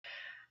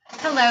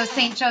Hello,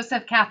 St.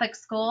 Joseph Catholic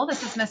School.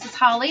 This is Mrs.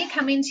 Holly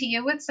coming to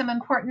you with some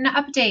important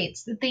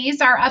updates.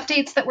 These are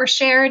updates that were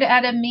shared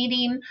at a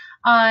meeting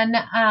on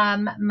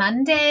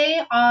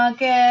Monday,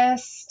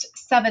 August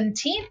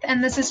 17th,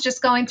 and this is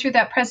just going through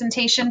that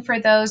presentation for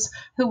those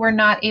who were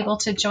not able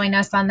to join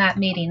us on that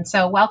meeting.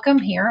 So welcome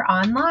here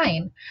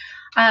online.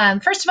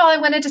 First of all, I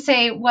wanted to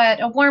say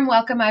what a warm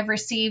welcome I've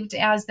received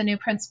as the new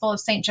principal of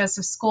St.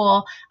 Joseph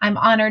School. I'm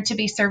honored to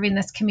be serving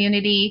this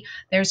community.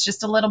 There's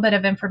just a little bit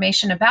of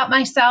information about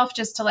myself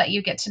just to let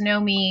you get to know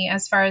me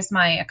as far as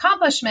my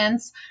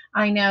accomplishments.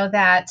 I know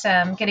that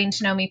getting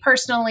to know me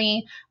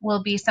personally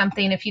will be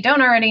something, if you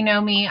don't already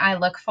know me, I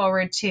look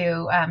forward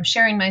to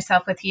sharing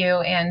myself with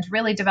you and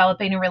really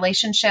developing a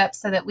relationship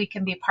so that we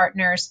can be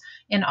partners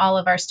in all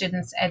of our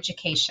students'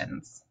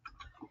 educations.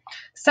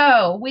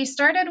 So we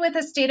started with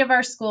the state of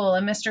our school,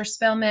 and Mr.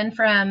 Spillman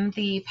from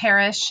the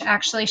parish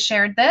actually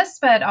shared this,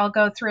 but I'll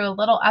go through a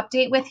little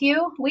update with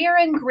you. We are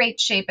in great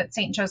shape at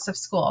St. Joseph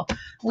School.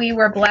 We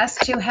were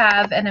blessed to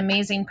have an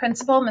amazing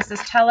principal, Mrs.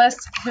 Tellis,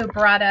 who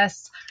brought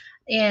us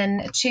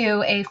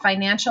into a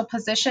financial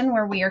position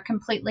where we are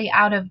completely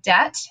out of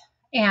debt.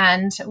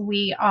 And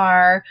we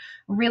are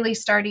really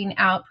starting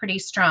out pretty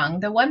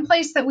strong. The one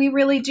place that we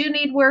really do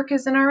need work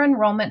is in our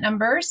enrollment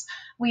numbers.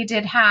 We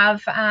did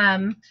have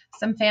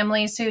some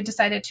families who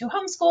decided to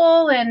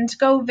homeschool and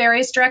go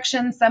various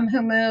directions, some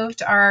who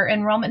moved. Our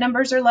enrollment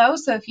numbers are low,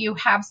 so if you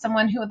have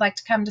someone who would like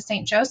to come to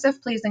St.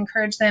 Joseph, please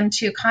encourage them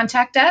to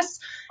contact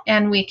us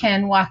and we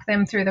can walk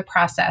them through the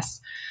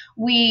process.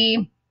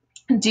 We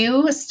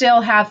do still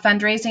have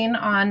fundraising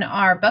on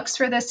our books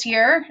for this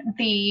year.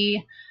 The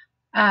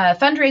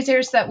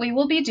fundraisers that we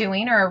will be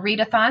doing are a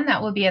readathon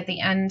that will be at the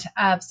end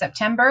of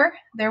September.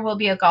 There will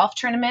be a golf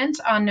tournament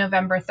on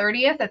November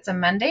 30th. It's a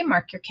Monday.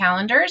 Mark your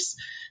calendars.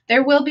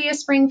 There will be a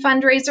spring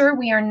fundraiser.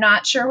 We are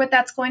not sure what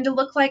that's going to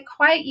look like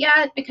quite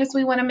yet because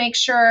we want to make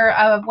sure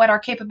of what our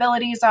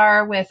capabilities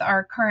are with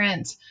our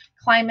current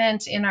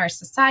climate in our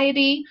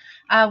society.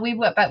 But we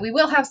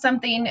will have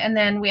something, and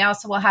then we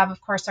also will have, of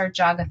course, our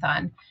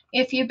jogathon.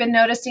 If you've been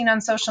noticing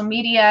on social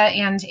media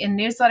and in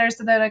newsletters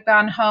that have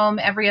gone home,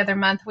 every other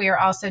month we are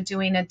also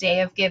doing a day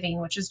of giving,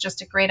 which is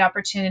just a great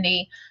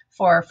opportunity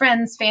for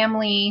friends,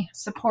 family,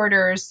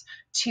 supporters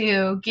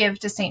to give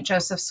to St.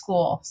 Joseph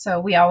School. So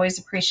we always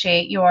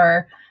appreciate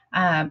your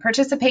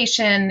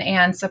participation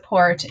and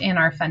support in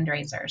our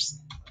fundraisers.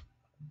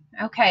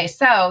 Okay,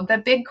 so the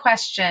big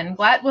question,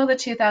 what will the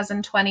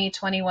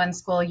 2020-21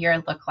 school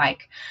year look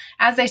like?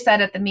 As I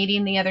said at the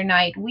meeting the other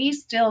night, we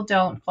still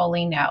don't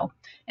fully know.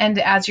 And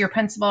as your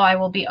principal, I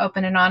will be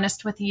open and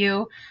honest with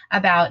you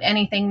about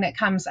anything that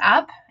comes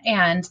up,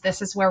 and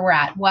this is where we're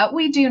at. What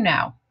we do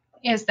know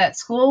is that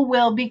school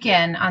will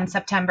begin on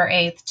September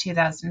 8th,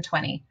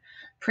 2020.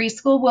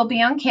 Preschool will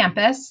be on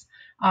campus.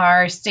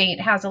 Our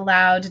state has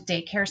allowed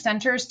daycare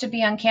centers to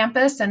be on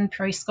campus, and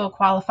preschool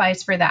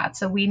qualifies for that.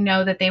 So we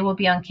know that they will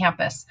be on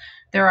campus.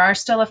 There are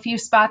still a few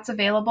spots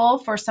available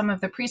for some of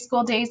the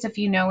preschool days if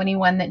you know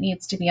anyone that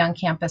needs to be on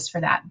campus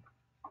for that.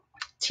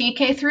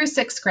 TK through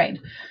 6th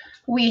grade.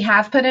 We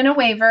have put in a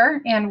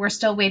waiver, and we're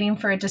still waiting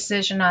for a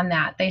decision on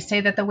that. They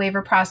say that the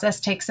waiver process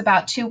takes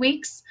about 2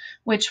 weeks,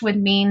 which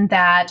would mean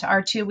that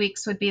our 2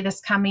 weeks would be this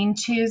coming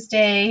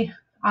Tuesday,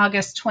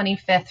 August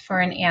 25th for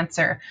an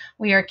answer.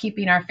 We are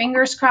keeping our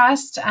fingers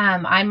crossed.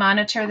 I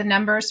monitor the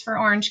numbers for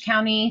Orange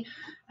County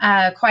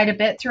quite a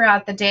bit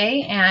throughout the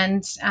day,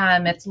 and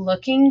it's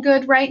looking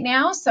good right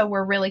now. So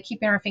we're really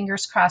keeping our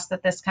fingers crossed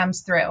that this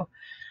comes through.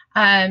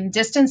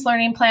 Distance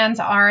learning plans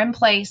are in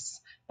place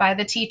by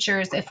the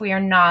teachers if we are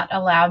not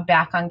allowed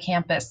back on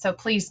campus. So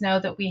please know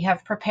that we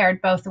have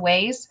prepared both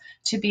ways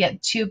to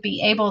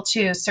be able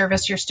to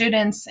service your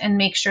students and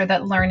make sure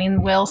that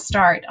learning will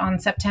start on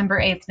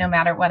September 8th, no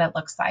matter what it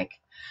looks like.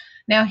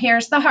 Now,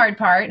 here's the hard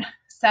part.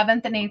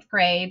 7th and 8th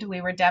grade, we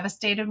were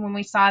devastated when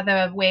we saw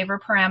the waiver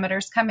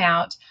parameters come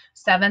out.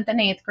 7th and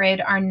 8th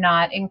grade are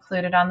not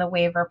included on the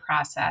waiver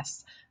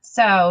process.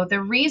 So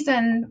the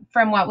reason,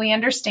 from what we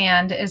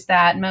understand, is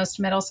that most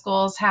middle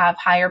schools have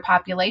higher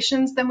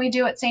populations than we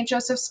do at St.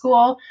 Joseph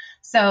School.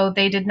 So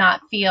they did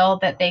not feel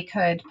that they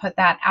could put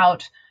that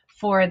out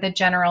for the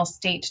general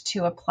state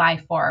to apply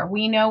for.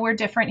 We know we're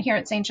different here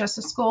at St.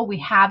 Joseph School. We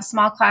have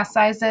small class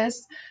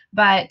sizes,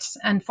 but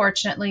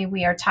unfortunately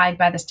we are tied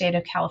by the state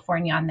of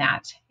California on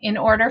that. In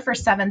order for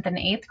 7th and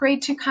 8th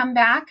grade to come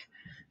back,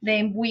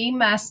 we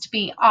must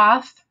be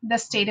off the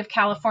state of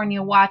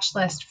California watch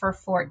list for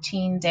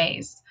 14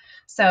 days.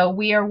 So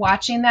we are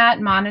watching that,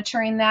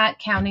 monitoring that,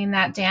 counting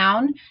that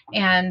down,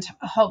 and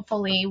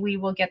hopefully we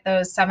will get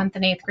those 7th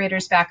and 8th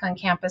graders back on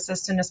campus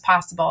as soon as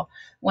possible.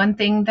 One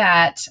thing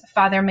that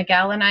Father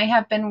Miguel and I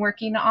have been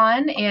working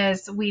on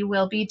is we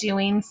will be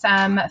doing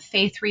some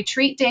faith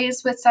retreat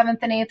days with 7th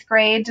and 8th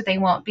grade. They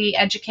won't be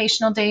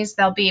educational days,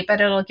 but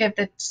it'll give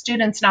the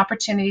students an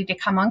opportunity to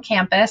come on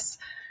campus,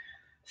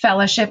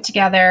 fellowship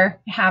together,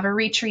 have a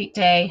retreat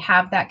day,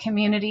 have that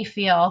community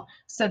feel,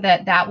 so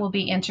that will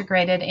be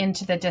integrated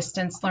into the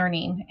distance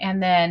learning.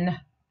 And then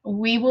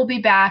We will be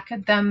back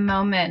the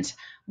moment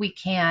we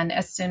can,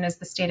 as soon as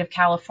the state of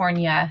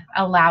California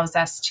allows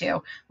us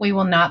to. We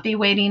will not be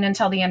waiting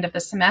until the end of the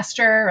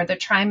semester or the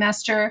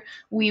trimester.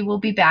 We will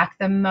be back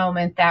the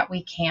moment that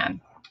we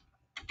can.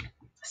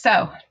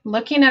 So,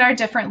 looking at our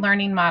different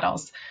learning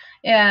models.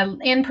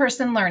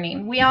 In-person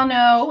learning. We all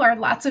know, or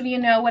lots of you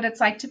know, what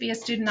it's like to be a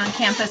student on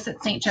campus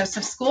at St.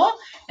 Joseph School,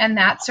 and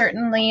that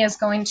certainly is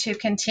going to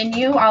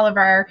continue. All of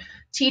our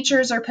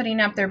teachers are putting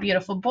up their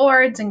beautiful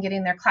boards and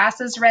getting their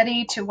classes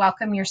ready to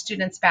welcome your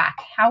students back.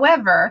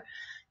 However,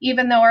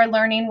 even though our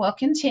learning will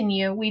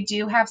continue, we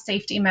do have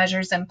safety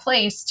measures in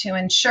place to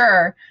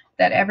ensure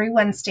that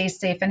everyone stays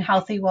safe and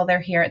healthy while they're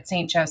here at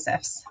St.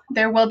 Joseph's.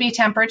 There will be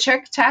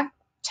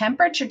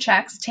temperature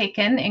checks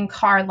taken in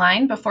car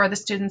line before the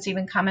students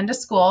even come into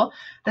school.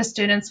 The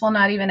students will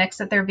not even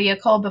exit their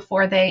vehicle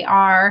before they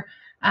are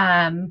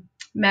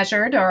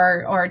measured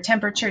or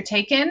temperature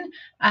taken.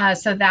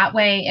 So that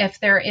way, if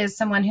there is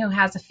someone who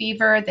has a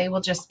fever, they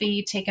will just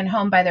be taken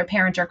home by their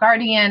parent or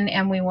guardian,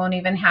 and we won't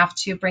even have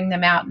to bring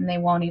them out, and they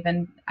won't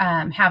even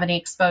have any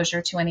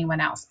exposure to anyone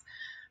else.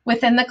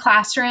 Within the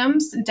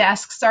classrooms,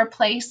 desks are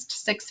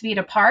placed 6 feet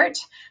apart.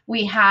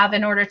 We have,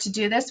 in order to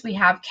do this, we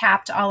have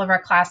capped all of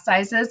our class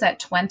sizes at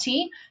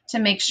 20 to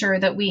make sure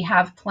that we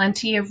have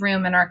plenty of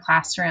room in our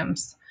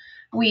classrooms.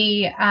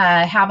 We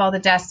have all the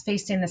desks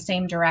facing the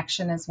same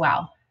direction as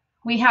well.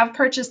 We have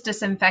purchased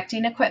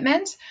disinfecting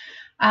equipment.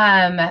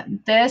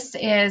 This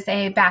is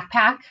a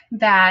backpack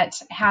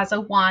that has a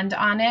wand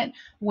on it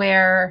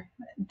where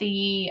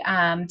the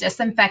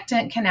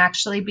disinfectant can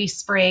actually be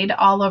sprayed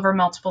all over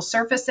multiple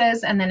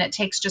surfaces, and then it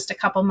takes just a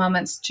couple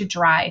moments to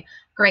dry.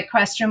 Great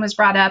question was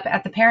brought up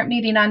at the parent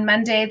meeting on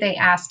Monday. They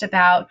asked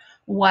about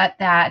what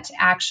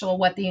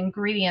the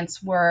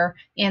ingredients were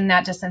in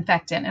that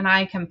disinfectant. And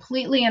I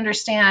completely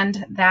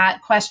understand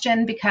that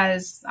question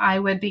because I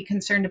would be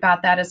concerned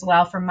about that as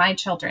well for my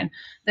children.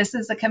 This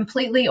is a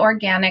completely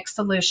organic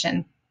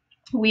solution.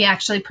 We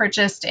actually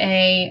purchased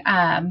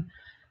I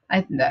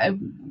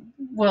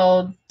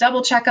will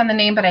double check on the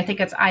name, but I think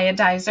it's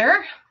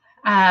iodizer.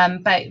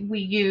 But we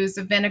use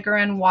vinegar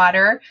and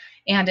water,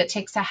 and it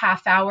takes a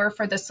half hour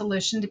for the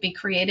solution to be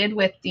created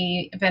with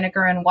the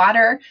vinegar and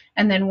water.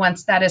 And then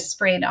once that is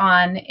sprayed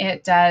on,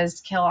 it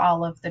does kill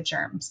all of the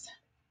germs.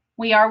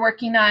 We are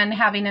working on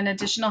having an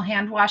additional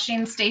hand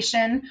washing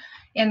station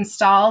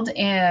installed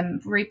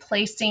and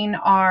replacing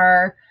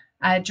our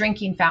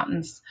drinking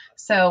fountains.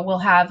 So we'll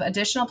have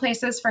additional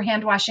places for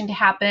hand washing to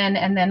happen,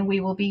 and then we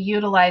will be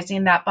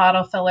utilizing that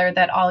bottle filler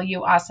that all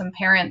you awesome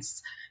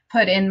parents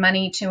put in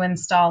money to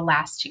install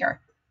last year.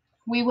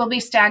 We will be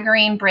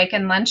staggering break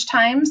and lunch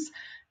times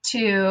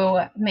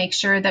to make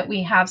sure that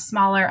we have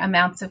smaller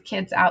amounts of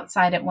kids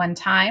outside at one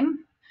time.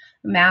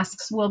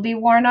 Masks will be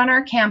worn on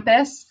our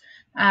campus.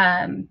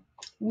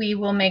 We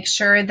will make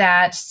sure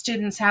that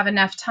students have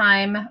enough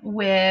time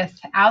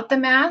without the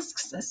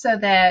masks so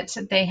that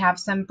they have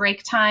some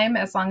break time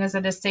as long as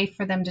it is safe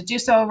for them to do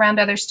so around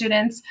other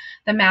students.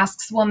 The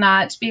masks will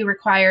not be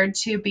required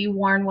to be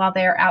worn while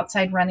they are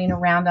outside running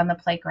around on the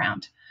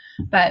playground.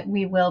 But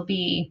we will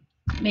be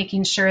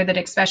making sure that,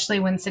 especially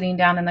when sitting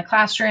down in the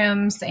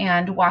classrooms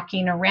and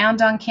walking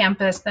around on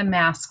campus, the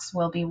masks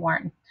will be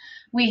worn.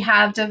 We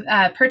have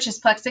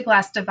purchased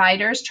plexiglass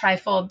dividers,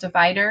 trifold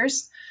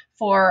dividers,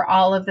 for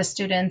all of the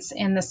students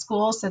in the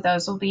school, so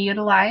those will be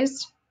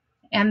utilized.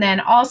 And then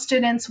all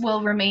students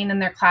will remain in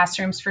their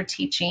classrooms for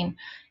teaching.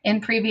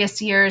 In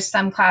previous years,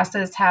 some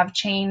classes have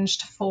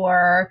changed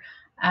for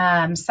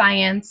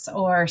science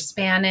or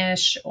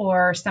Spanish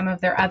or some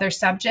of their other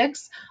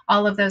subjects.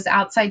 All of those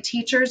outside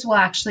teachers will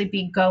actually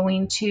be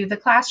going to the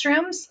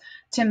classrooms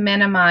to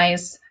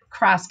minimize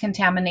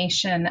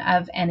cross-contamination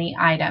of any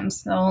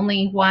items. The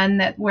only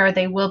one where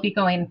they will be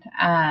going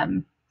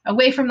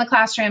away from the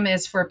classroom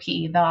is for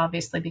PE. They'll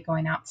obviously be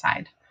going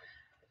outside.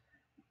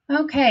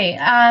 Okay,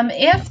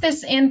 if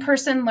this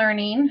in-person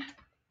learning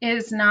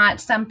is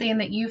not something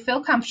that you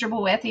feel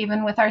comfortable with,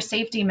 even with our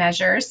safety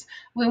measures,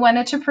 we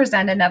wanted to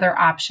present another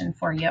option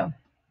for you.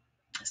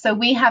 So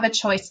we have a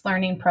choice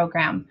learning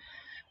program.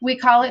 We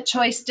call it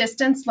choice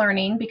distance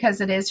learning because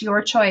it is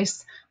your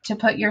choice to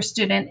put your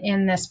student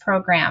in this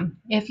program.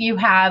 If you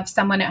have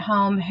someone at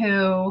home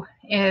who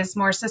is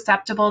more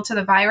susceptible to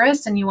the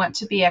virus and you want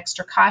to be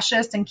extra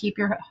cautious and keep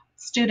your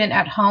student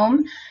at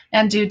home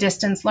and do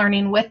distance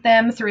learning with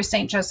them through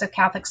St. Joseph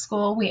Catholic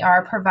School, we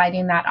are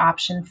providing that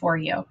option for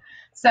you.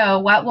 So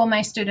what will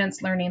my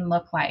students' learning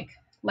look like?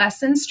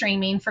 Lesson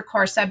streaming for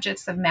core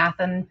subjects of math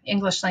and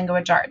English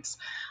language arts.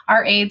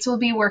 Our aides will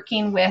be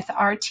working with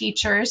our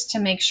teachers to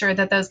make sure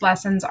that those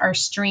lessons are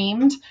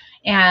streamed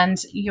and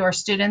your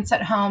students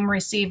at home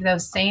receive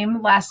those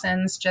same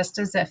lessons just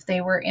as if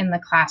they were in the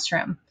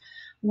classroom.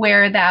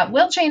 Where that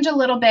will change a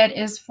little bit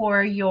is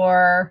for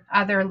your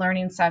other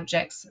learning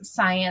subjects,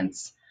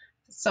 science,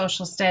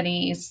 social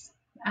studies,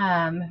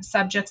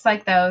 subjects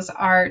like those,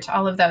 art,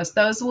 all of those.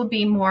 Those will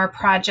be more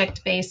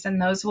project-based,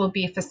 and those will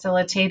be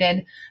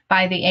facilitated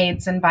by the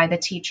aides and by the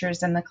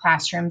teachers in the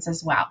classrooms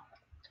as well.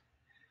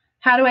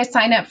 How do I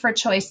sign up for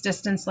Choice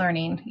Distance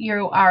Learning?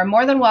 You are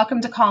more than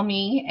welcome to call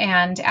me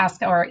and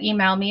ask, or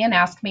email me and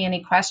ask me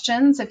any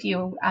questions if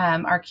you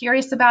are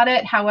curious about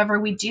it. However,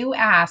 we do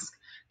ask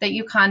that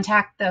you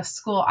contact the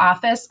school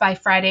office by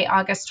Friday,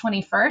 August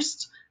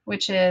 21st,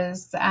 which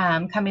is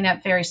coming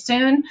up very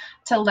soon,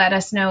 to let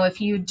us know if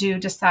you do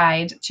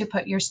decide to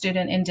put your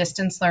student in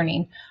distance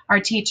learning. Our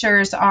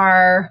teachers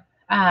are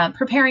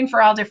preparing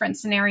for all different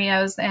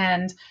scenarios,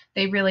 and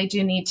they really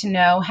do need to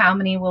know how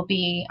many will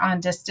be on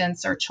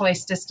distance or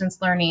choice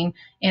distance learning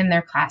in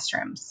their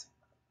classrooms.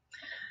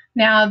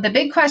 Now, the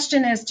big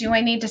question is, do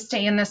I need to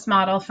stay in this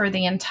model for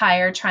the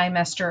entire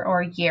trimester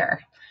or year?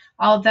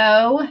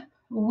 Although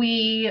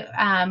we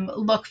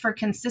look for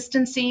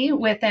consistency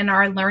within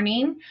our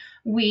learning,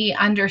 we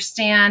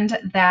understand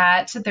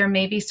that there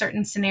may be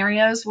certain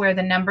scenarios where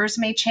the numbers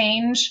may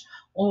change,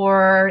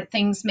 or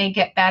things may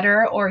get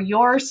better, or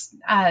your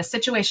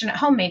situation at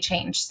home may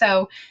change.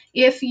 So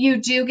if you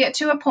do get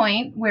to a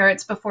point where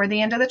it's before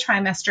the end of the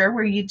trimester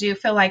where you do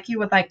feel like you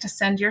would like to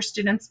send your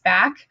students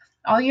back,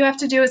 all you have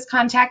to do is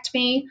contact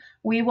me.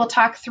 We will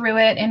talk through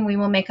it, and we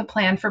will make a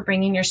plan for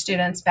bringing your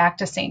students back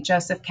to St.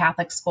 Joseph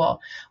Catholic School.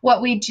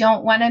 What we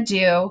don't want to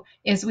do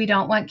is we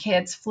don't want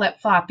kids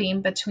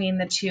flip-flopping between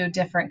the two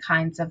different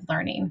kinds of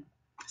learning.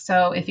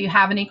 So if you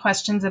have any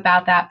questions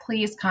about that,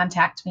 please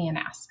contact me and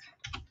ask.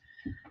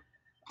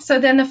 So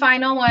then the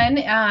final one,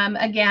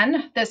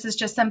 again, this is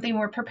just something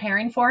we're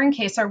preparing for in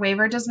case our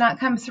waiver does not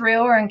come through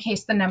or in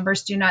case the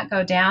numbers do not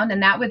go down,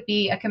 and that would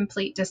be a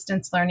complete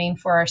distance learning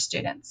for our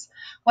students.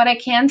 What I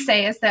can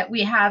say is that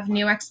we have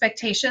new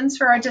expectations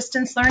for our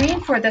distance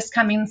learning for this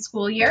coming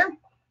school year.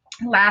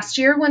 Last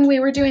year when we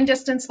were doing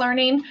distance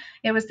learning,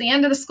 it was the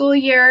end of the school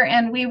year,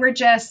 and we were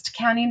just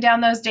counting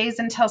down those days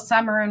until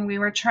summer, and we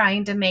were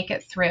trying to make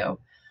it through.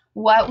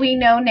 What we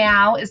know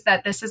now is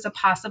that this is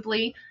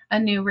possibly a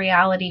new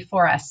reality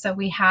for us. So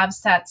we have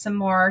set some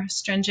more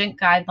stringent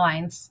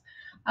guidelines.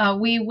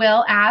 We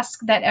will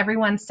ask that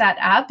everyone set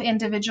up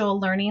individual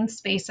learning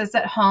spaces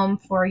at home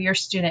for your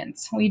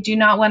students. We do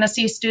not want to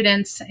see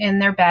students in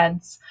their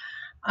beds,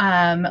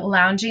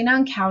 lounging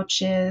on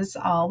couches,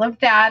 all of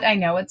that. I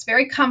know it's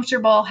very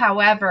comfortable.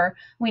 However,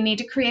 we need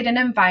to create an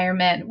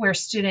environment where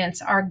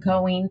students are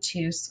going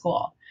to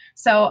school.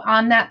 So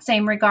on that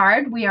same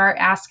regard, we are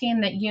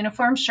asking that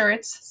uniform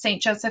shirts,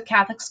 St. Joseph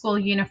Catholic School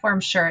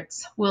uniform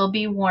shirts, will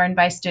be worn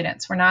by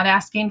students. We're not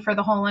asking for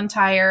the whole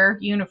entire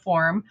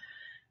uniform.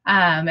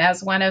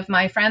 As one of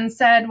my friends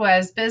said,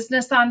 was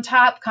business on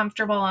top,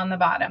 comfortable on the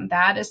bottom.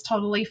 That is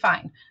totally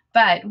fine.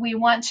 But we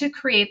want to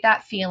create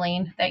that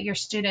feeling that your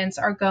students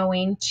are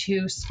going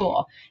to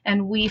school.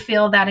 And we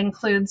feel that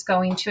includes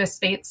going to a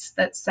space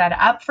that's set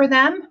up for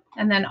them,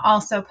 and then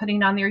also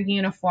putting on their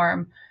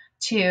uniform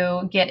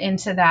to get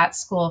into that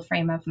school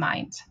frame of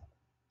mind.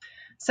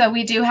 So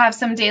we do have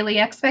some daily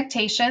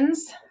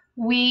expectations.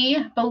 We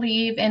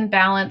believe in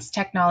balanced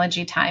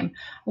technology time.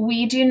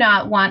 We do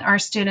not want our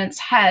students'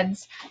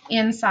 heads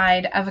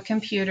inside of a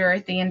computer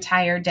the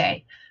entire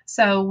day.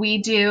 So we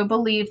do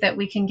believe that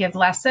we can give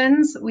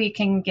lessons, we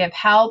can give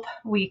help,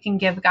 we can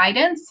give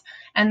guidance,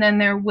 and then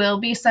there will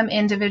be some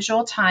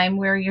individual time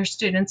where your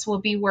students will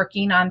be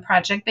working on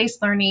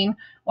project-based learning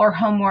or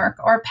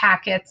homework or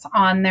packets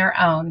on their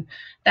own.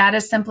 That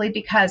is simply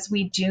because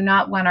we do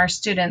not want our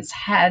students'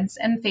 heads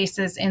and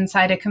faces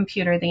inside a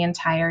computer the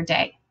entire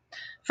day.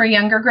 For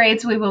younger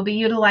grades, we will be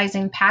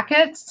utilizing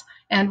packets,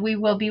 and we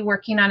will be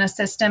working on a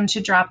system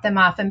to drop them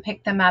off and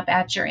pick them up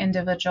at your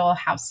individual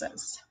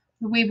houses.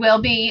 We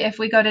will be, if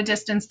we go to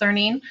distance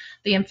learning,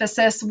 the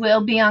emphasis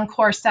will be on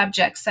core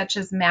subjects such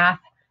as math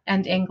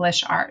and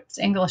English arts,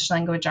 English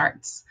language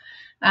arts.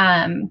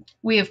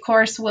 We, of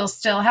course, will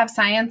still have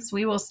science.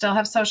 We will still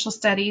have social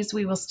studies.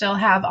 We will still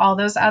have all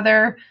those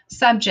other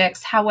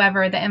subjects.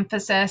 However, the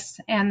emphasis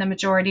and the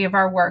majority of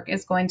our work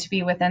is going to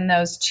be within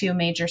those two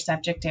major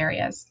subject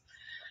areas.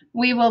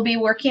 We will be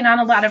working on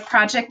a lot of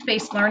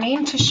project-based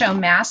learning to show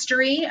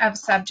mastery of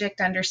subject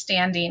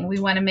understanding. We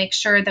want to make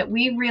sure that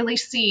we really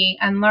see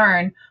and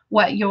learn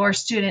what your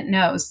student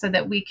knows so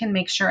that we can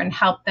make sure and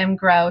help them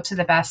grow to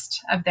the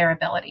best of their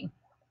ability.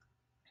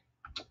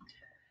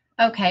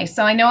 Okay,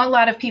 so I know a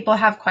lot of people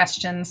have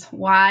questions.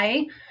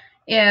 Why,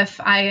 if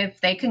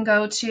they can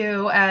go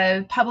to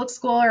a public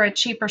school or a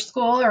cheaper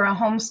school or a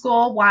home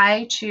school,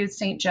 why choose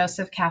St.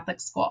 Joseph Catholic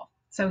School?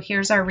 So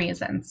here's our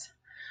reasons.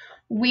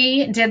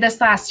 We did this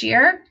last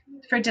year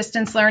for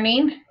distance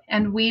learning,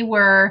 and we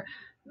were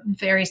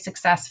very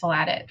successful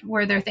at it.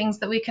 Were there things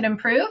that we could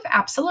improve?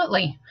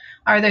 Absolutely.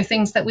 Are there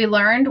things that we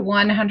learned?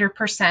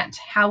 100%.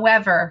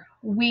 However,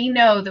 we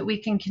know that we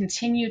can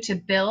continue to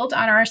build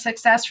on our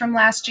success from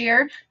last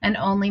year and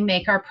only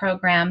make our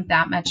program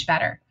that much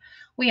better.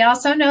 We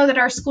also know that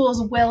our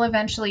schools will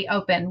eventually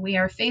open. We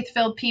are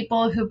faith-filled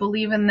people who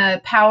believe in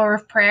the power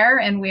of prayer,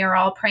 and we are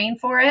all praying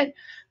for it.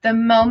 The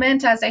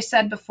moment, as I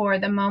said before,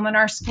 the moment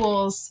our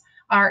schools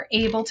are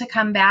able to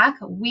come back,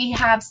 we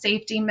have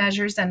safety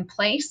measures in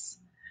place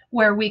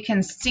where we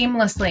can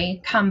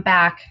seamlessly come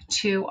back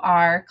to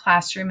our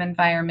classroom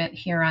environment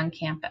here on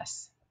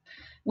campus.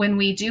 When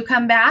we do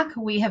come back,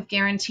 we have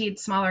guaranteed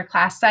smaller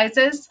class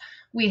sizes.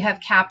 We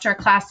have capped our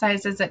class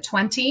sizes at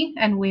 20,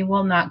 and we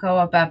will not go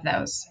above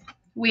those.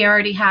 We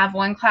already have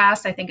one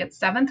class, I think it's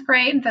 7th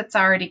grade, that's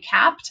already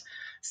capped.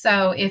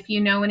 So if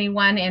you know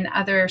anyone in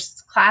other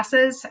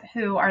classes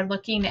who are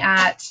looking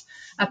at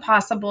a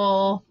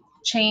possible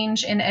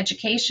change in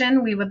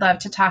education, we would love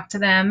to talk to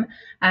them.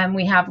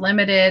 We have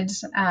limited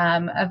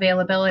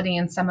availability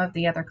in some of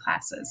the other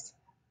classes.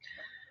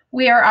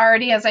 We are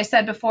already, as I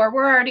said before,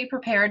 we're already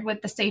prepared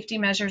with the safety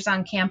measures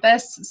on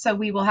campus, so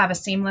we will have a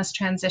seamless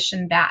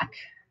transition back.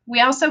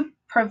 We also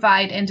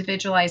provide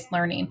individualized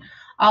learning.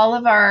 All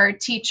of our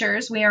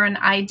teachers, we are an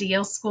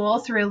ideal school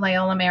through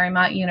Loyola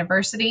Marymount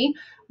University.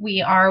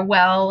 We are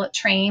well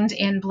trained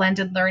in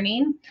blended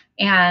learning,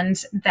 and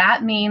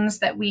that means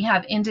that we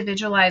have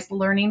individualized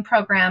learning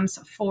programs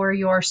for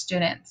your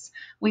students.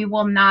 We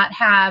will not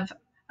have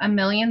a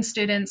million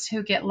students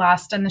who get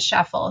lost in the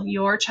shuffle.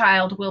 Your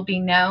child will be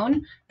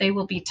known, they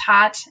will be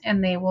taught,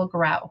 and they will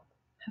grow.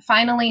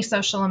 Finally,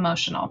 social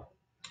emotional.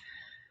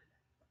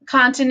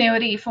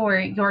 Continuity for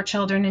your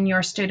children and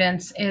your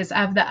students is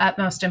of the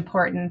utmost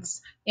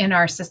importance in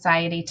our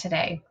society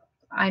today.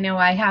 I know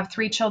I have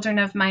 3 children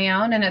of my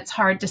own, and it's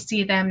hard to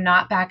see them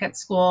not back at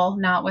school,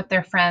 not with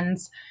their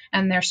friends,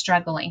 and they're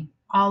struggling.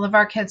 All of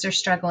our kids are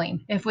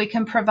struggling. If we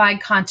can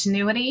provide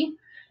continuity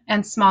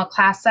and small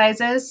class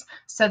sizes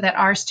so that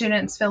our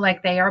students feel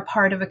like they are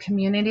part of a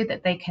community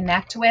that they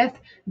connect with,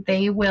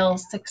 they will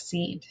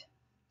succeed.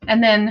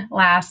 And then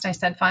last, I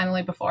said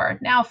finally before,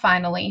 now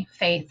finally,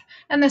 faith.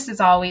 And this is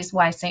always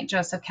why St.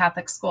 Joseph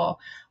Catholic School.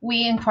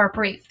 We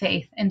incorporate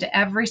faith into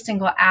every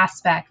single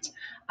aspect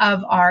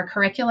of our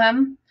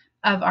curriculum,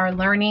 of our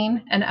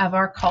learning, and of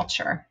our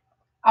culture.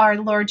 Our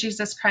Lord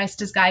Jesus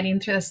Christ is guiding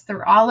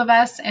through all of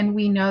us, and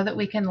we know that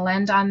we can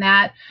lend on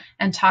that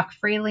and talk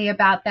freely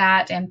about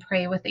that and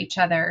pray with each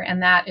other.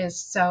 And that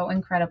is so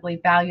incredibly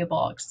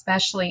valuable,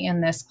 especially in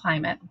this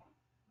climate.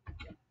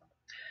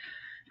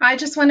 I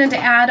just wanted to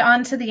add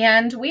on to the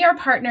end, we are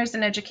partners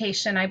in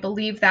education. I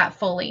believe that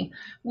fully.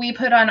 We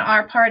put on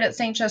our part at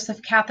St.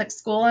 Joseph Catholic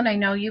School, and I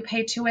know you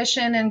pay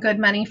tuition and good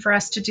money for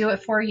us to do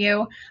it for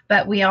you,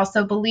 but we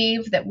also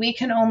believe that we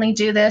can only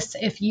do this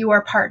if you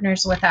are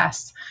partners with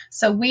us.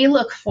 So we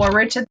look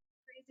forward to this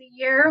crazy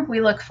year.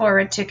 We look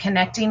forward to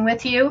connecting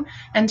with you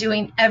and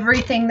doing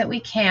everything that we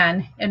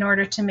can in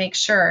order to make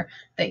sure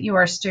that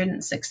your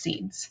student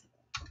succeeds.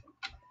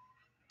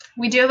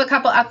 We do have a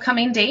couple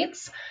upcoming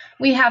dates.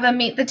 We have a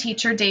Meet the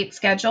Teacher date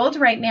scheduled.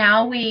 Right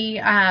now, we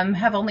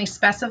have only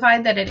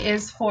specified that it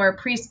is for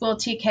preschool,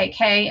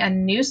 TKK,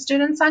 and new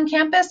students on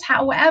campus.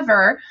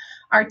 However,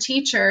 our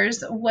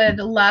teachers would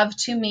love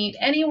to meet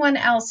anyone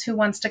else who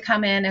wants to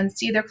come in and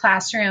see their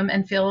classroom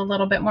and feel a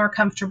little bit more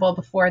comfortable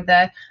before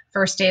the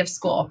first day of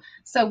school.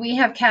 So we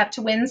have kept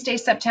Wednesday,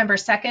 September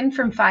 2nd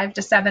from 5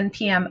 to 7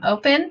 p.m.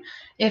 open.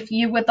 If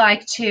you would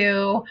like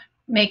to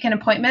make an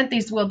appointment,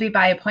 these will be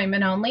by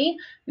appointment only.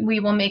 We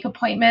will make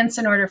appointments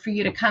in order for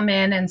you to come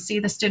in and see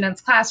the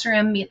student's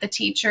classroom, meet the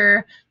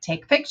teacher,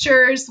 take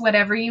pictures,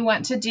 whatever you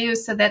want to do,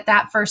 so that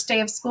that first day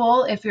of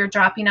school, if you're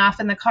dropping off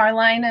in the car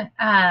line,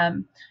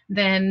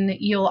 then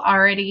you'll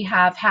already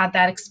have had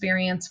that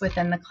experience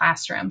within the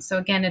classroom. So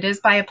again, it is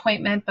by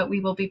appointment, but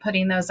we will be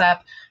putting those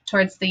up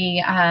towards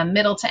the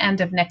middle to end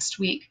of next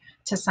week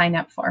to sign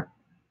up for.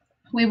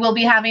 We will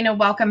be having a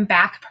welcome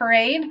back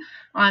parade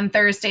on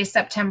Thursday,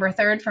 September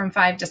 3rd from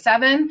 5 to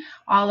 7.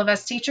 All of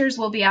us teachers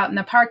will be out in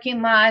the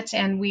parking lot,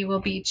 and we will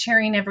be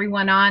cheering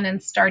everyone on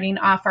and starting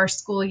off our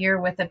school year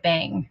with a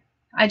bang.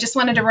 I just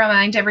wanted to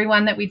remind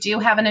everyone that we do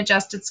have an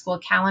adjusted school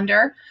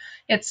calendar.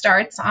 It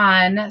starts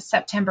on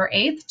September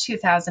 8th,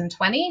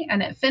 2020,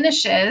 and it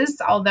finishes,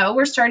 although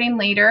we're starting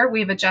later,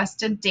 we've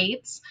adjusted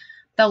dates.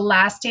 The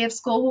last day of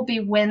school will be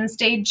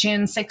Wednesday,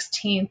 June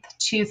 16th,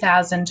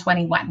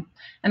 2021.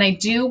 And I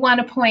do want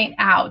to point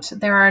out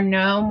there are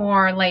no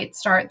more late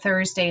start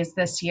Thursdays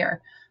this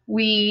year.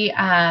 We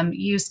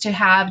used to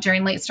have,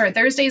 during late start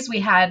Thursdays,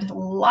 we had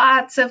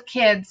lots of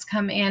kids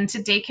come into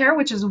daycare,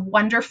 which is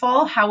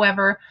wonderful.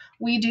 However,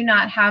 we do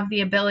not have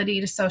the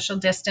ability to social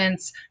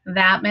distance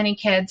that many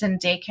kids in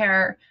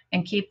daycare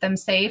and keep them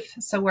safe.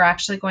 So we're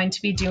actually going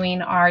to be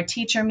doing our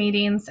teacher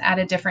meetings at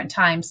a different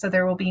time. So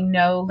there will be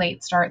no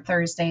late start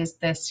Thursdays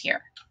this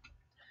year.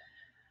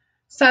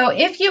 So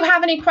if you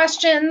have any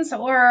questions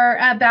or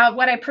about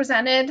what I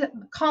presented,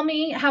 call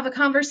me, have a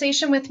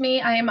conversation with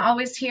me. I am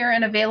always here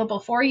and available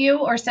for you,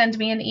 or send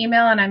me an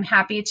email and I'm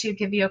happy to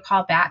give you a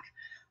call back.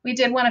 We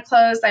did want to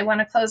close. I want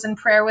to close in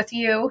prayer with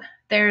you.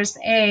 There's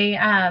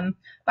a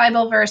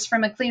Bible verse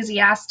from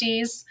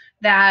Ecclesiastes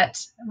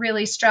that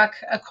really struck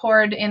a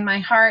chord in my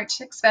heart,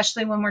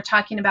 especially when we're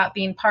talking about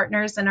being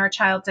partners in our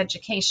child's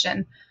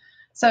education.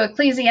 So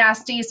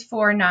Ecclesiastes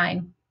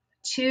 4:9,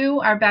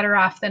 2 are better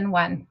off than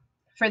one,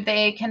 for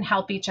they can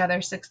help each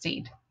other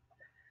succeed.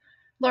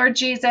 Lord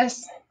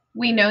Jesus,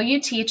 we know you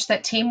teach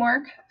that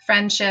teamwork,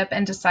 friendship,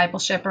 and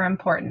discipleship are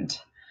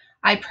important.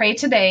 I pray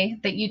today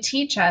that you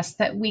teach us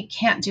that we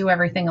can't do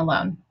everything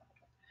alone.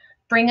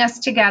 Bring us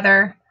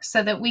together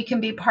so that we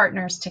can be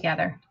partners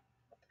together.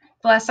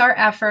 Bless our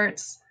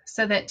efforts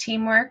so that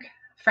teamwork,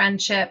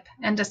 friendship,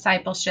 and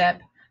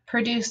discipleship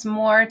produce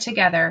more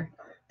together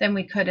than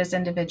we could as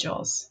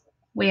individuals.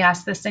 We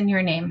ask this in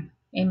your name.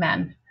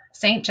 Amen.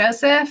 St.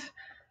 Joseph,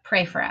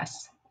 pray for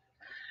us.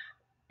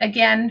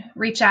 Again,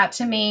 reach out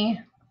to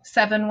me,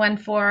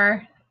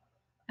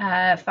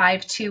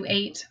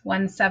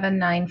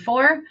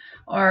 714-528-1794,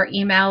 or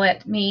email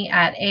at me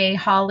at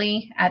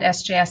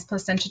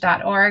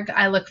aholly@sjsplacentia.org.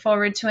 I look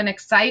forward to an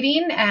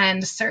exciting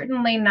and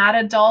certainly not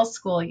a dull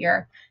school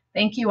year.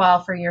 Thank you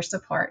all for your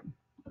support.